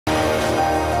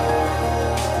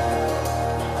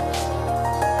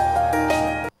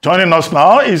Joining us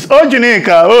now is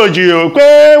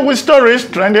OjyOkpe with stories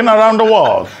trending around the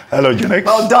world. Hello, Jinex.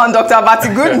 Well done, Dr.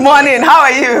 Abati. Good morning. How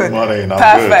are you? Good morning.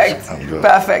 Perfect. I'm good.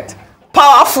 Perfect.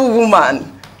 Powerful woman.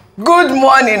 Good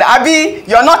morning. Abi,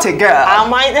 you're not a girl.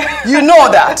 Am I? You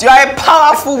know that. You are a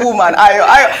powerful woman.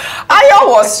 Ayo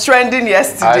was trending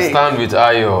yesterday. I stand with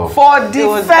Ayo. For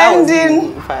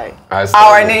defending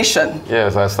our nation.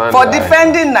 Yes, I stand for with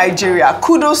defending Ayo. Nigeria.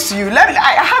 Kudos to you.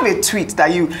 I have a tweet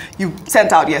that you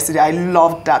sent out yesterday. I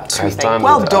loved that tweet.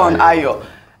 Well done, Ayo.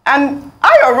 And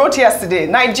Ayo wrote yesterday,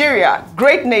 Nigeria,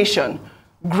 great nation,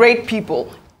 great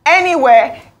people.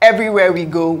 Anywhere, everywhere we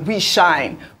go, we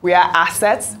shine. We are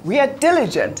assets, we are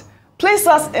diligent. Place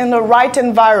us in the right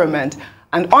environment,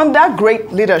 and under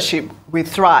great leadership, we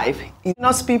thrive. In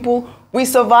us people, we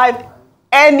survive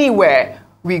anywhere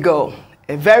we go.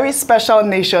 A very special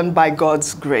nation by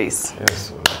God's grace.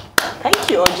 Yes.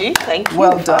 Thank you, Oji. Thank you.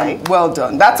 Well done, well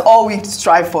done. That's all we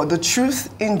strive for, the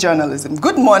truth in journalism.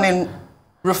 Good morning,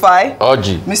 Rufai.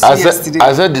 Oji, I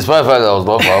said despite the fact that I was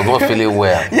not feeling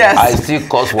well, yes. I still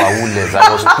caused wawules.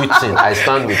 I was tweeting. I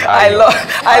stand with Ayo.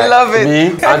 I love it. Me,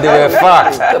 and they were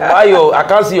facts. Ayo, I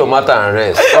can't see your matter and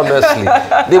rest, honestly.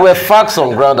 They were facts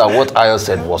on ground that what Ayo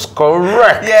said was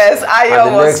correct. Yes,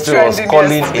 Ayo was trending. And the next was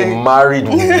calling yesterday. a married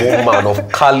woman of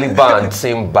caliber and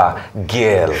timber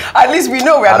girl. At least we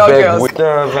know we are not girls.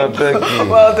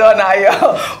 Well done,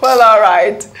 Ayo. Well, all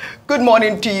right. Good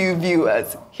morning to you,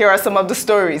 viewers. Here are some of the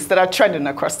stories that are trending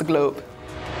across the globe.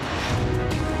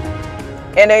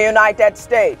 In the United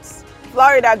States,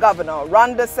 Florida Governor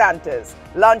Ron DeSantis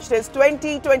launched his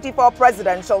 2024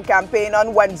 presidential campaign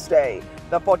on Wednesday.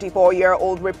 The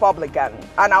 44-year-old Republican,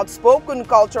 an outspoken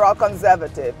cultural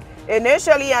conservative,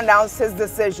 initially announced his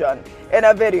decision in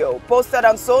a video posted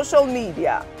on social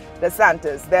media.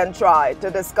 DeSantis then tried to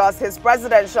discuss his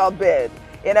presidential bid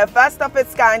in a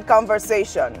first-of-its-kind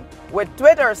conversation with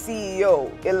Twitter CEO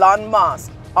Elon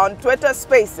Musk on Twitter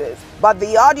Spaces, but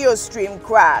the audio stream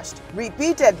crashed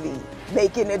repeatedly,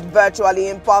 making it virtually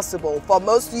impossible for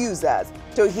most users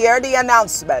to hear the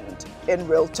announcement in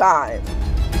real time.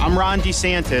 I'm Ron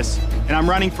DeSantis, and I'm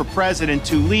running for president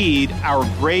to lead our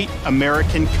great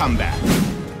American comeback.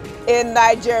 In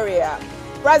Nigeria,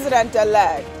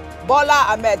 President-elect Bola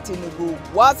Ahmed Tinubu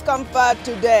was conferred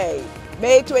today,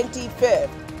 May 25th,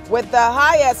 with the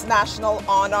highest national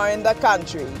honor in the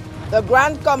country, the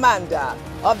Grand Commander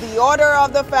of the Order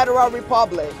of the Federal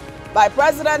Republic, by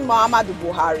President Mohammadu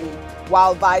Buhari,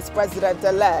 while Vice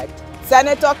President-elect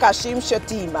Senator Kashim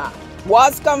Shettima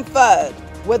was conferred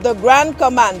with the Grand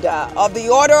Commander of the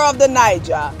Order of the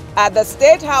Niger at the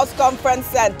State House Conference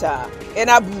Center in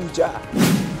Abuja.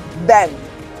 Then,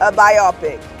 a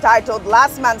biopic titled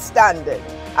Last Man Standing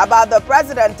about the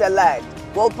President-elect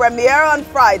will premiere on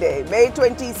Friday, May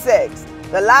 26th,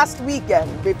 the last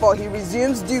weekend before he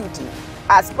resumes duty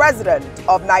as President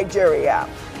of Nigeria.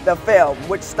 The film,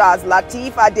 which stars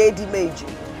Lateef Adedimeji,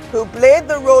 who played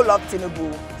the role of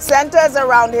Tinubu, centers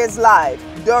around his life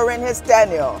during his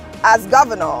tenure as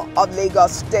Governor of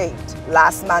Lagos State.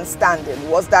 Last Man Standing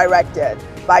was directed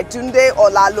by Tunde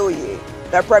Olaloye.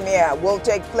 The premiere will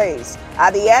take place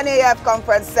at the NAF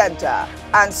Conference Center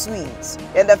and Suites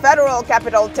in the Federal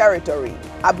Capital Territory,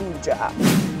 Abuja.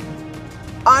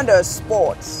 Under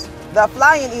sports, the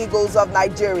Flying Eagles of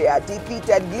Nigeria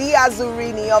defeated Gli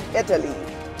Azzurrini of Italy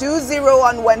 2-0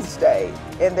 on Wednesday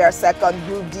in their second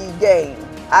Group D game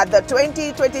at the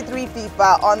 2023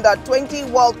 FIFA Under-20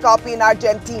 World Cup in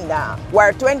Argentina,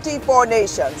 where 24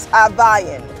 nations are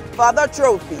vying for the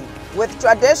trophy, with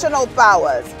traditional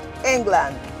powers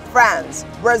England, France,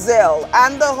 Brazil,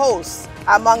 and the hosts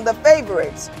among the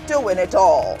favorites to win it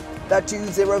all. The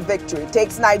 2-0 victory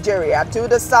takes Nigeria to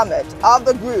the summit of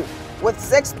the group with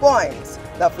 6 points.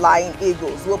 The Flying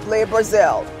Eagles will play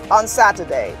Brazil on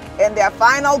Saturday in their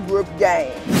final group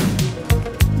game.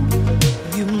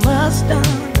 You must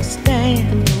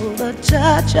understand, the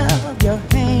touch of your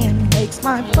hand makes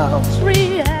my pulse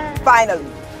react. Finally,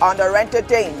 under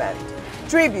entertainment,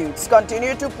 tributes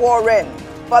continue to pour in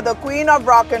for the Queen of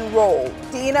Rock and Roll,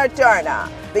 Tina Turner,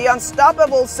 the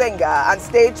unstoppable singer and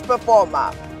stage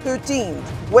performer who teamed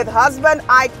with husband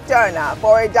Ike Turner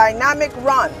for a dynamic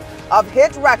run of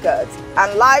hit records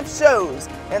and live shows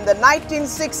in the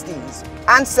 1960s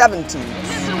and 70s.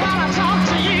 This is why I talk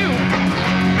to you.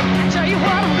 I tell you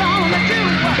what I'm gonna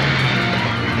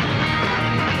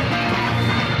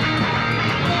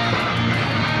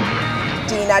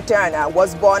do. Tina Turner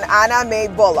was born Anna Mae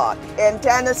Bullock in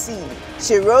Tennessee.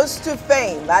 She rose to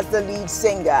fame as the lead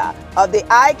singer of the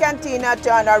Ike Tina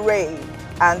Turner Revue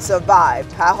and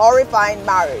survived her horrifying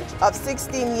marriage of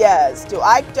 16 years to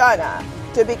Ike Turner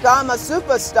to become a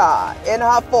superstar in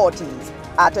her 40s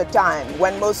at a time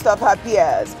when most of her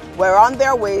peers were on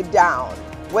their way down,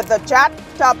 with the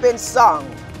chart-topping song,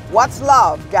 What's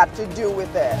Love Got to Do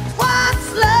With It?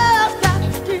 What's love got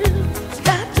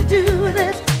to do with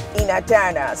it? Ike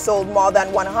Turner sold more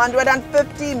than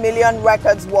 150 million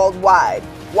records worldwide,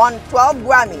 won 12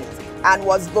 Grammys, and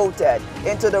was voted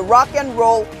into the Rock and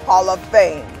Roll Hall of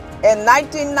Fame in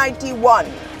 1991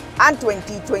 and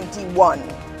 2021.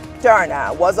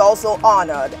 Turner was also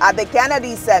honored at the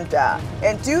Kennedy Center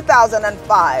in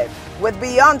 2005 with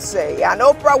Beyonce and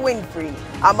Oprah Winfrey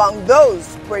among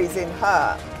those praising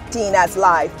her. Tina's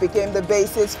life became the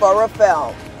basis for a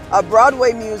film, a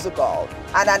Broadway musical,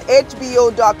 and an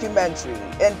HBO documentary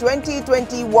in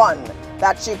 2021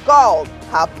 that she called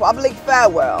her public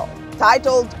farewell,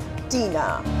 titled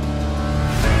Tina.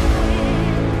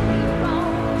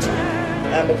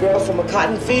 I'm a girl from a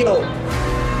cotton field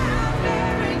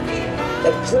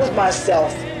that proved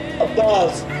myself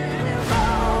above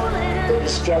the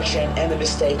destruction and the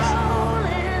mistakes.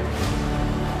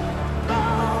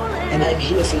 And I'm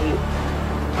here for you.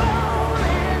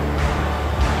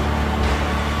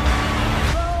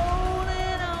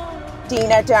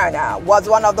 Ike Turner was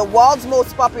one of the world's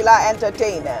most popular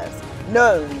entertainers,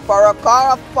 known for a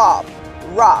core of pop,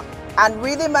 rock, and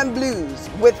rhythm and blues,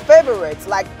 with favorites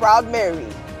like Proud Mary,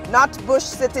 Not Bush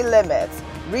City Limits,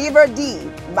 River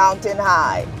Deep, Mountain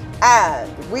High,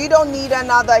 and We Don't Need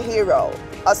Another Hero,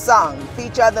 a song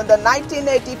featured in the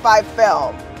 1985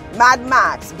 film Mad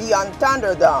Max Beyond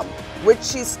Thunderdome, which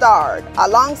she starred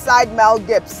alongside Mel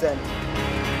Gibson.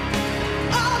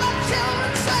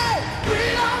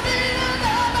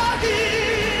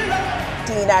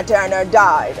 Ike Turner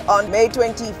died on May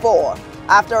 24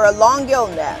 after a long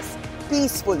illness,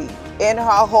 peacefully in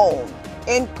her home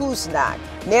in Küsnacht,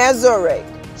 near Zurich.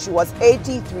 She was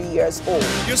 83 years old.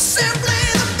 You're simply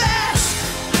the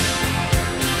best.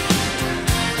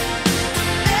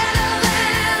 Better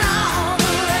than all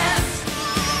the rest.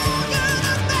 You're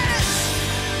the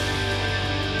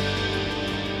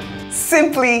best.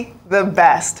 Simply the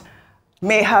best.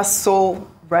 May her soul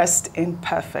rest in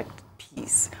perfect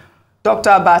peace.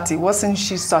 Dr. Abati, wasn't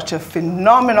she such a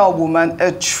phenomenal woman,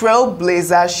 a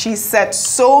trailblazer? She set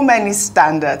so many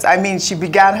standards. I mean, she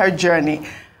began her journey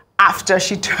after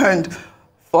she turned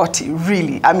 40,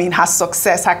 really. I mean, her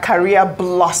success, her career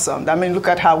blossomed. I mean, look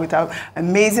at her with her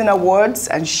amazing awards,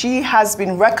 and she has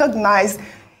been recognized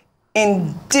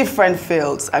in different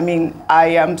fields. I mean,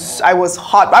 I was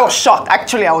shocked.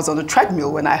 Actually, I was on the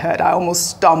treadmill when I heard. I almost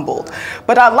stumbled.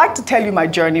 But I'd like to tell you my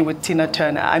journey with Ike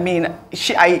Turner. I mean,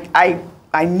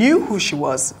 I knew who she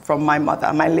was from my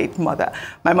mother, my late mother.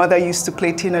 My mother used to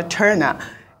play Ike Turner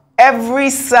every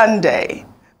Sunday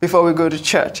before we go to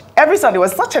church. Every Sunday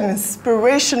was such an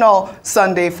inspirational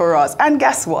Sunday for us. And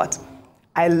guess what?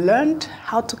 I learned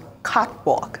how to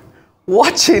catwalk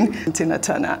watching Ike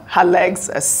Turner. Her legs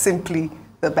are simply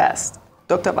the best.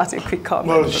 Dr. Bati, a quick comment.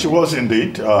 Well, she was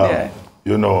indeed,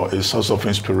 you know, a source of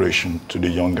inspiration to the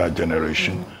younger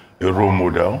generation, a role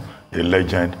model, a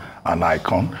legend, an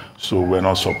icon. So we're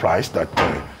not surprised that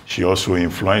she also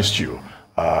influenced you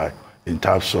in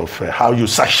terms of how you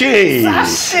sashay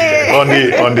on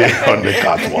the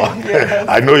catwalk. Yes.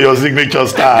 I know your signature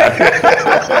style.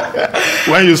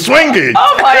 When you swing it.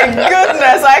 Oh my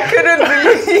goodness, I couldn't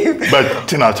believe. But Ike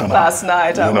Turner, last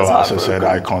night, you know, as I said,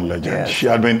 icon legend. Yes. She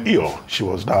had been ill. She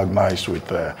was diagnosed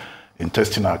with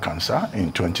intestinal cancer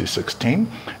in 2016.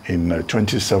 In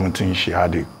 2017, she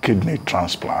had a kidney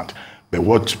transplant. But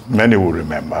what many will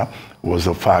remember was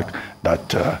the fact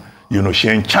that you know, she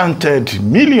enchanted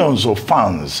millions of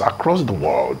fans across the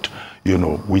world, you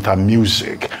know, with her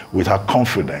music, with her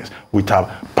confidence, with her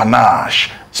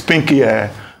panache, spinky hair,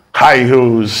 high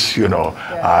heels, you know,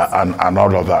 yes. And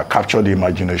all of that, captured the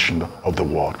imagination of the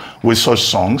world with such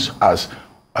songs as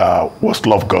What's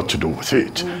Love Got to Do With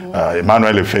It? Mm-hmm.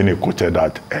 Emmanuel Efeni quoted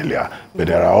that earlier, but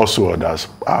there are also others,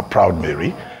 Proud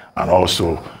Mary, and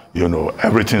also, you know,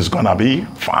 Everything's Gonna Be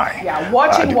Fine. Yeah,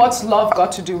 watching What's Love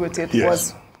Got to Do With It yes.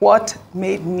 was what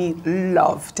made me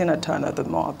love Ike Turner the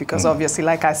more, because obviously,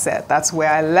 like I said, that's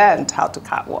where I learned how to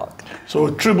catwalk.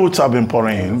 So tributes have been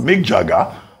pouring in. Mick Jagger,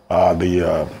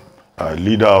 the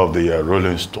leader of the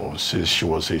Rolling Stones, says she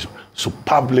was a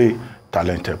superbly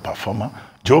talented performer.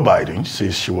 Joe Biden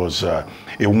says she was a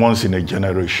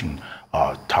once-in-a-generation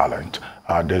talent.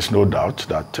 There's no doubt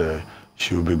that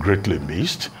she will be greatly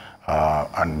missed.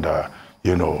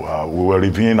 You know, we were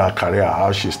reviewing her career,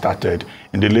 how she started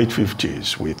in the late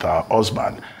 50s with her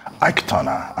husband, Ike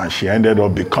Turner, and she ended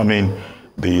up becoming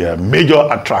the major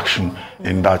attraction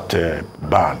in that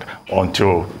band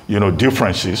until,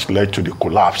 differences led to the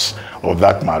collapse of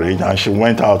that marriage, and she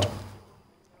went out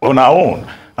on her own,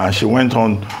 and she went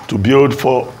on to build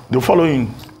for the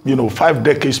following, 5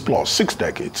 decades plus, 6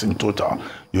 decades in total,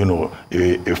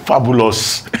 a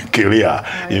fabulous career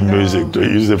in music, to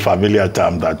use the familiar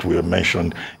term that we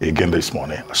mentioned again this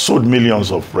morning. Sold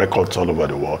millions of records all over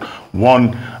the world,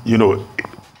 won,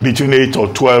 between 8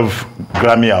 or 12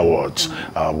 Grammy Awards,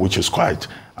 which is quite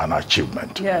an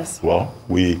achievement. Yes. Well,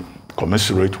 we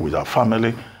commiserate with our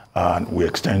family, and we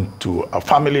extend to our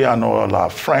family and all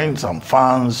our friends and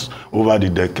fans over the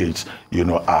decades,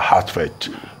 our heartfelt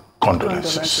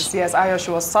condolences. Yes, Aisha,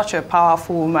 she was such a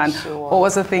powerful woman. What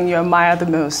was the thing you admired the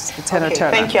most, Tina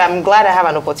Turner? Thank you. I'm glad I have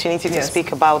an opportunity to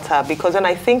speak about her, because when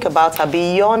I think about her,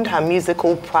 beyond her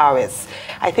musical prowess,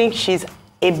 I think she's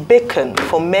a beacon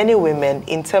for many women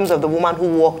in terms of the woman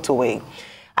who walked away.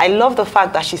 I love the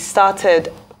fact that she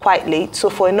started quite late. So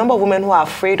for a number of women who are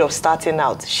afraid of starting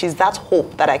out, she's that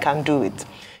hope that I can do it.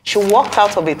 She walked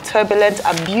out of a turbulent,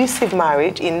 abusive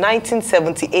marriage in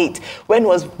 1978 when it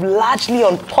was largely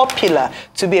unpopular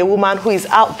to be a woman who is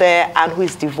out there and who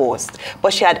is divorced.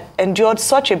 But she had endured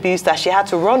such abuse that she had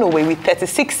to run away with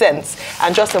 36 cents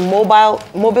and just a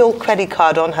mobile credit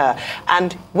card on her.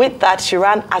 And with that, she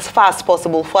ran as far as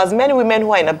possible. For as many women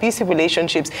who are in abusive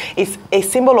relationships, it's a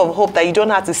symbol of hope that you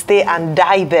don't have to stay and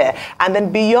die there. And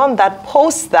then beyond that,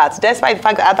 post that, despite the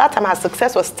fact that at that time her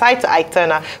success was tied to Ike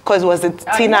Turner, because it was the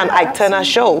Tina and Ike Turner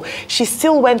show, she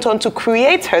still went on to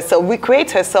create herself,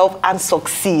 recreate herself, and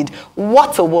succeed.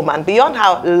 What a woman. Beyond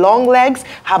her long legs,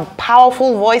 her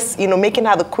powerful voice, making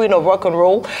her the queen of rock and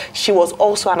roll, she was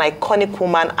also an iconic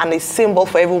woman and a symbol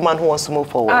for every woman who wants to move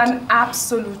forward. An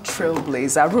absolute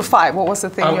trailblazer. Rufai, what was the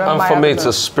thing you admired? And for me, it's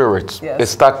a spirit. Yes.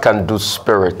 It's that can-do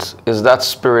spirit. It's that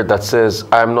spirit that says,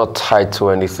 I'm not tied to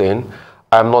anything.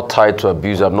 I'm not tied to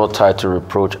abuse. I'm not tied to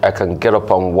reproach. I can get up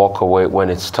and walk away when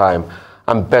it's time.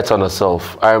 And bet on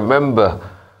herself. I remember,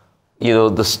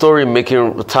 the story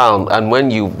making town, and when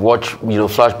you watch,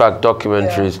 flashback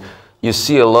documentaries, you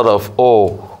see a lot of,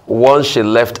 once she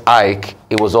left Ike,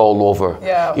 it was all over.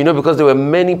 Yeah. Because there were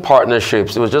many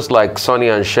partnerships. It was just like Sonny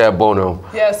and Cher Bono.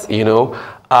 Yes.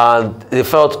 And they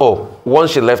felt,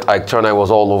 once she left Ike Turner, it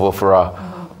was all over for her.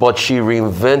 But she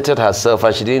reinvented herself,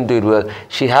 and she didn't do it well.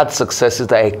 She had successes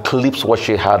that eclipsed what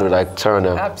she had with Ike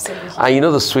Turner. Absolutely. And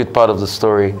the sweet part of the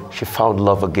story, she found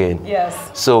love again. Yes.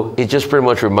 So it just pretty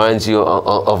much reminds you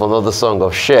of another song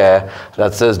of Cher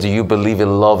that says, do you believe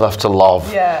in love after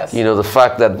love? Yes. The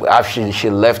fact that after she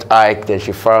left Ike, then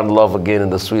she found love again in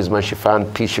the Swiss man. She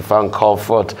found peace, she found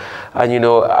comfort. And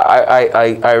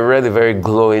I read a very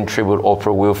glowing tribute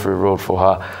Oprah Winfrey wrote for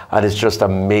her, and it's just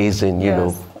amazing,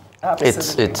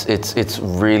 Absolutely. It's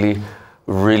really,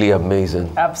 really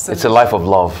amazing. Absolutely. It's a life of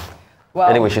love. Well,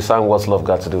 anyway, she sang What's Love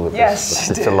Got to Do with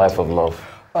This? It's a life of love.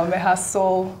 Well, may her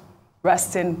soul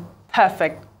rest in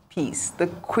perfect peace. The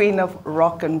queen of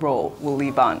rock and roll will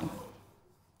live on.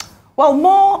 Well,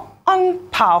 more on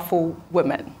powerful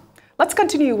women. Let's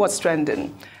continue what's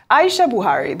trending. Aisha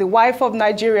Buhari, the wife of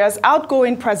Nigeria's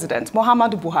outgoing president,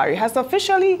 Mohammadu Buhari, has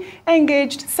officially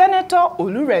engaged Senator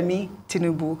Oluremi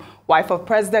Tinubu, wife of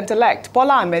President-elect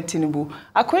Bola Ahmed Tinubu,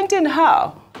 acquainting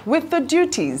her with the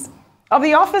duties of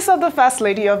the office of the First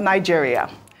Lady of Nigeria.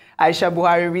 Aisha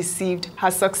Buhari received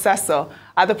her successor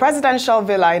at the presidential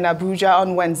villa in Abuja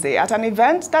on Wednesday at an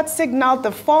event that signaled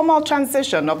the formal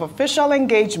transition of official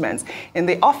engagements in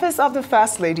the office of the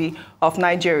First Lady of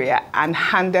Nigeria, and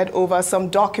handed over some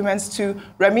documents to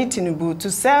Remi Tinubu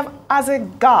to serve as a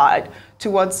guide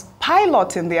towards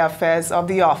piloting the affairs of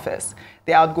the office.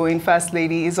 The outgoing First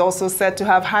Lady is also said to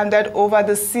have handed over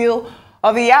the seal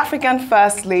of the African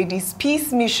First Lady's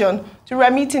peace mission to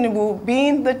Remi Tinubu,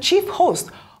 being the chief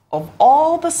host of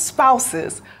all the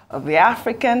spouses of the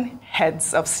African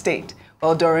heads of state.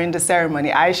 Well, during the ceremony,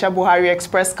 Aisha Buhari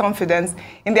expressed confidence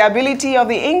in the ability of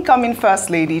the incoming First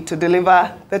Lady to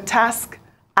deliver the task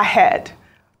ahead.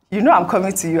 I'm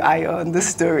coming to you, Aya, on this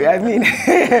story.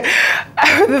 The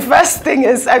first thing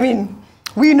is,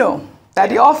 we know that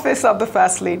the office of the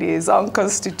First Lady is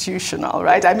unconstitutional,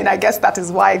 right? I guess that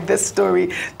is why this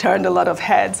story turned a lot of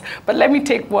heads. But let me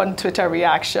take one Twitter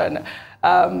reaction.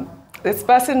 This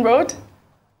person wrote,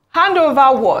 hand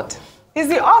over what? Is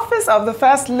the office of the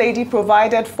First Lady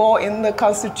provided for in the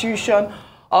Constitution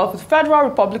of the Federal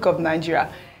Republic of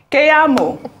Nigeria?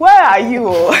 Keyamo, where are you?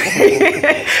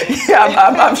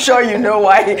 I'm sure you know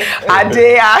why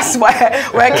Ade asked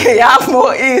where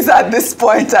Keyamo is at this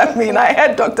point. I mean, I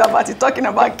heard Dr. Bati talking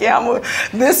about Keyamo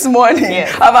this morning,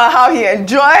 about how he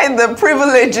enjoyed the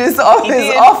privileges of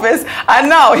his office, and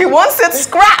now he wants it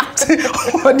scrapped.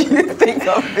 What do you think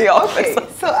of the office?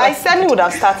 So I certainly would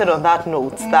have started on that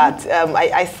note, that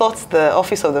I thought the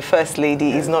office of the First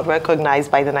Lady is not recognized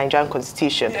by the Nigerian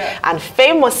Constitution. And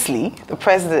famously, the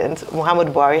President,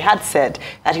 Mohammadu Buhari, had said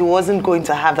that he wasn't going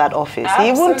to have that office.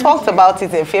 Absolutely. He even talked about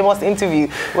it in a famous interview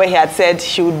where he had said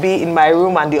she would be in my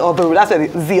room and the other room. That's where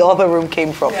the other room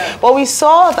came from. But we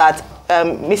saw that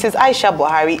Mrs. Aisha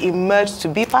Buhari emerged to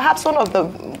be perhaps one of the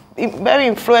very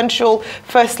influential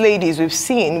first ladies we've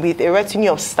seen, with a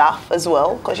retinue of staff as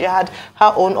well, because she had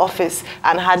her own office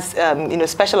and had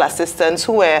special assistants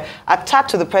who were attached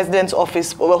to the president's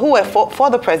office, or who were for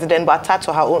the president but attached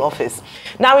to her own office.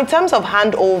 Now, in terms of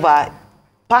handover,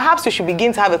 perhaps we should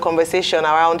begin to have a conversation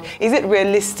around, is it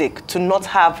realistic to not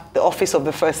have the office of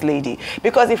the First Lady?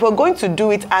 Because if we're going to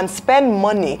do it and spend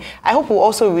money, I hope we'll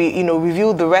also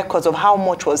review the records of how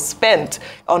much was spent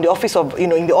on the office of, in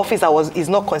the office that is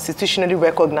not constitutionally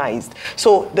recognized.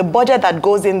 So the budget that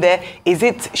goes in there,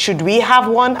 should we have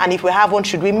one? And if we have one,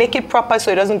 should we make it proper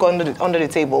so it doesn't go under the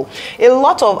table? A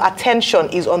lot of attention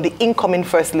is on the incoming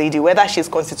First Lady, whether she's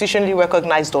constitutionally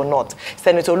recognized or not,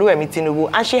 Senator Oluremi Tinubu,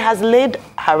 and she has laid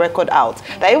her record out.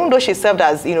 That even though she served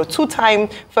as two-time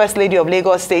First Lady of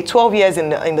Lagos State, 12 years in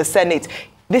the Senate,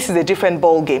 this is a different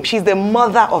ball game. She's the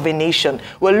mother of a nation.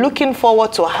 We're looking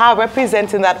forward to her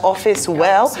representing that office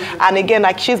well. Absolutely. And again,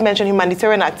 like she's mentioned,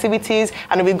 humanitarian activities,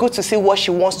 and it'll be good to see what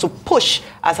she wants to push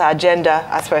as her agenda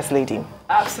as First Lady.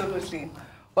 Absolutely.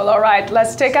 Well, all right,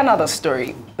 let's take another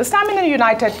story. This time in the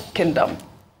United Kingdom.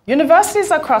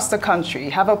 Universities across the country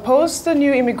have opposed the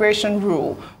new immigration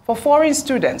rule for foreign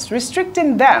students,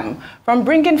 restricting them from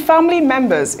bringing family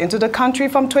members into the country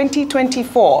from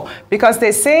 2024 because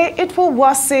they say it will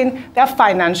worsen their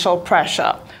financial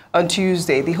pressure. On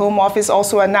Tuesday, the Home Office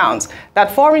also announced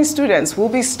that foreign students will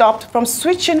be stopped from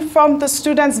switching from the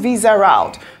student's visa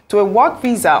route to a work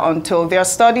visa until their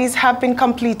studies have been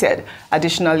completed.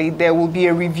 Additionally, there will be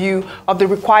a review of the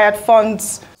required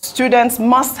funds students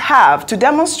must have to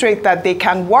demonstrate that they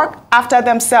can work after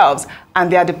themselves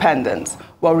and their dependents.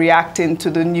 While reacting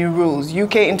to the new rules,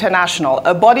 UK International,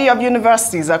 a body of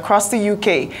universities across the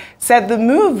UK, said the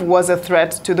move was a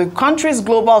threat to the country's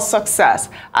global success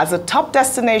as a top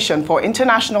destination for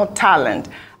international talent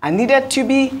and needed to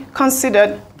be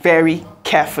considered very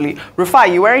carefully.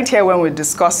 Rufai, you weren't here when we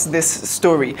discussed this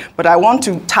story, but I want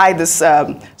to tie this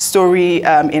story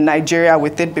in Nigeria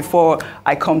with it before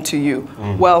I come to you.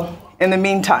 Well, in the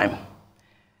meantime,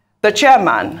 the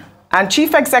chairman and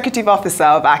Chief Executive Officer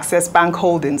of Access Bank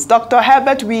Holdings, Dr.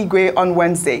 Herbert Wigwe, on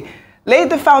Wednesday, laid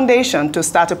the foundation to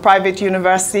start a private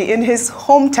university in his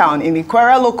hometown in the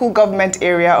Ikwere local government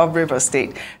area of Rivers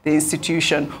State. The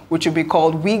institution, which will be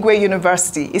called Wigwe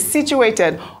University, is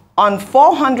situated on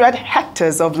 400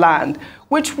 hectares of land,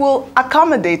 which will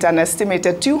accommodate an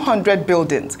estimated 200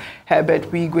 buildings. Herbert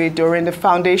Wigwe, during the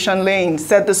foundation laying,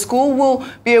 said the school will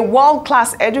be a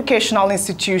world-class educational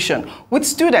institution, with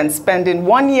students spending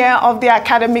 1 year of their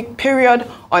academic period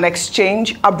on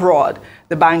exchange abroad.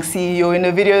 The bank CEO, in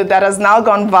a video that has now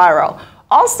gone viral,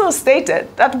 also stated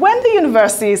that when the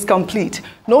university is complete,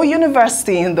 no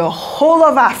university in the whole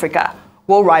of Africa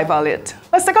will rival it.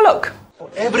 Let's take a look.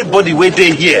 Everybody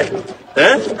waiting here.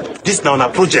 This now on a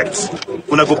project.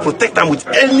 We're going to go protect them with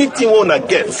anything we want to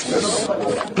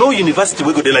get. No university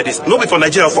will go there like this. No be for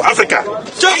Nigeria, for Africa.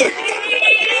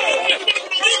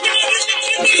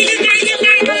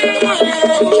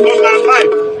 On my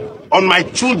life, on my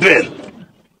children,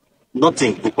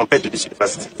 nothing will compare to this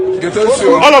university.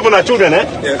 All of our children,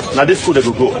 Yes. Now this school they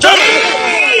will go.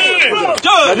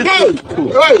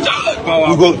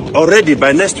 We go already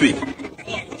by next week.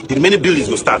 The many buildings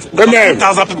will start.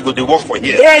 2,000 people go to work for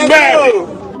here.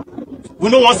 We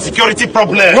don't want security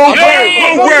problem. No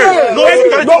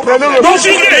security problem. No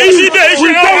security.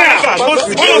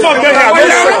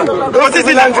 What is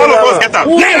it that all of us get up?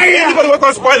 Anybody want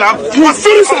to spoil them? You will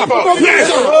finish them.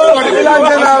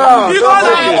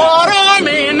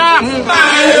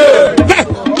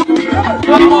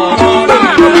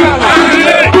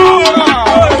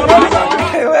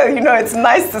 Well, it's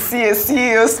nice to see a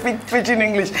CEO speak pidgin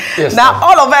English. Yes, now,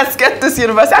 all of us get this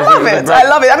university. I love it. I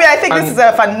love it. I mean, I think this is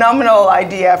a phenomenal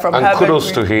idea from And Herbert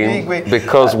kudos to him,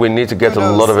 because we need to get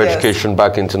a lot of education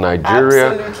back into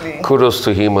Nigeria. Absolutely. Kudos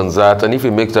to him on that. And if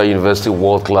you make that university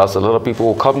world class, a lot of people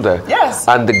will come there. Yes.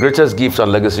 And the greatest gift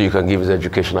and legacy you can give is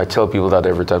education. I tell people that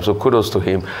every time. So kudos to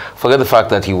him. Forget the fact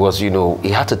that he was, he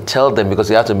had to tell them, because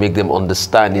he had to make them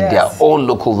understand in their own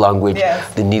local language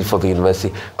the need for the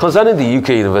university. Concerning the UK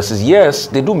universities, yes,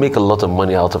 they do make a lot of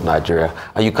money out of Nigeria,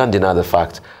 and you can't deny the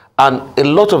fact. And a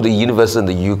lot of the universities in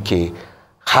the UK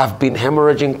have been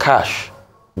hemorrhaging cash.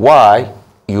 Why?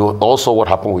 Also what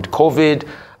happened with COVID,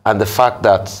 and the fact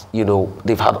that,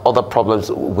 they've had other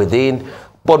problems within.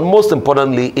 But most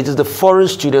importantly, it is the foreign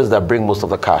students that bring most of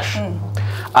the cash.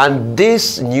 And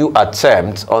this new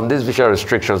attempt on these visa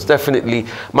restrictions definitely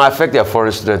might affect their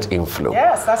foreign student inflow.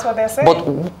 Yes, that's what they're saying. But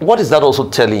what is that also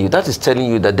telling you? That is telling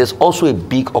you that there's also a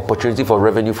big opportunity for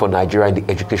revenue for Nigeria in the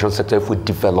education sector if we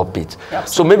develop it. Absolutely.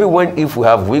 So maybe if we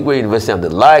have Wigwe University and the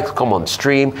likes come on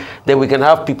stream, then we can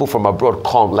have people from abroad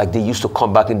come, like they used to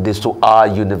come back in this, to our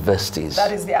universities.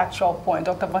 That is the actual point.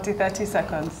 Dr. Bati, 30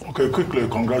 seconds. Okay, quickly,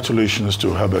 congratulations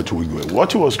to Herbert Wigwe.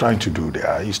 What he was trying to do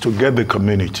there is to get the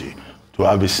community to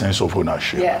have a sense of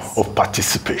ownership, of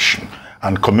participation.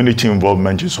 And community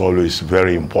involvement is always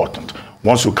very important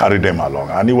once you carry them along.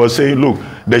 And he was saying, look,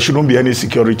 there shouldn't be any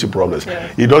security problems.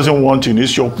 He doesn't want in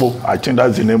OjyOkpe, I think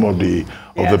that's the name of the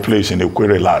place in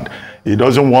Ekwere land. He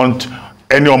doesn't want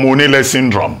any Omonile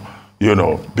syndrome,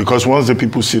 because once the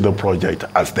people see the project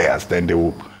as theirs, then they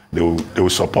will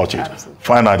support it. Absolutely.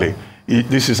 Finally,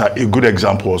 this is a good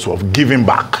example also of giving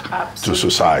back to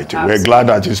society. We're glad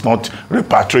that he's not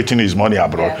repatriating his money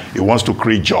abroad. He wants to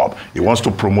create jobs. He wants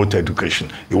to promote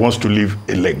education. He wants to leave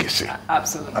a legacy.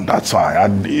 Absolutely. And that's fine.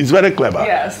 And he's very clever.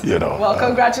 Yes. Well,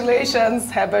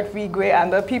 congratulations, Herbert Wigwe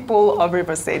and the people of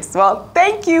River State. Well,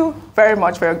 thank you very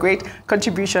much for your great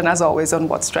contribution, as always, on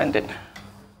What's Trending.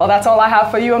 Well, that's all I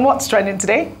have for you on What's Trending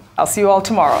today. I'll see you all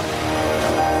tomorrow.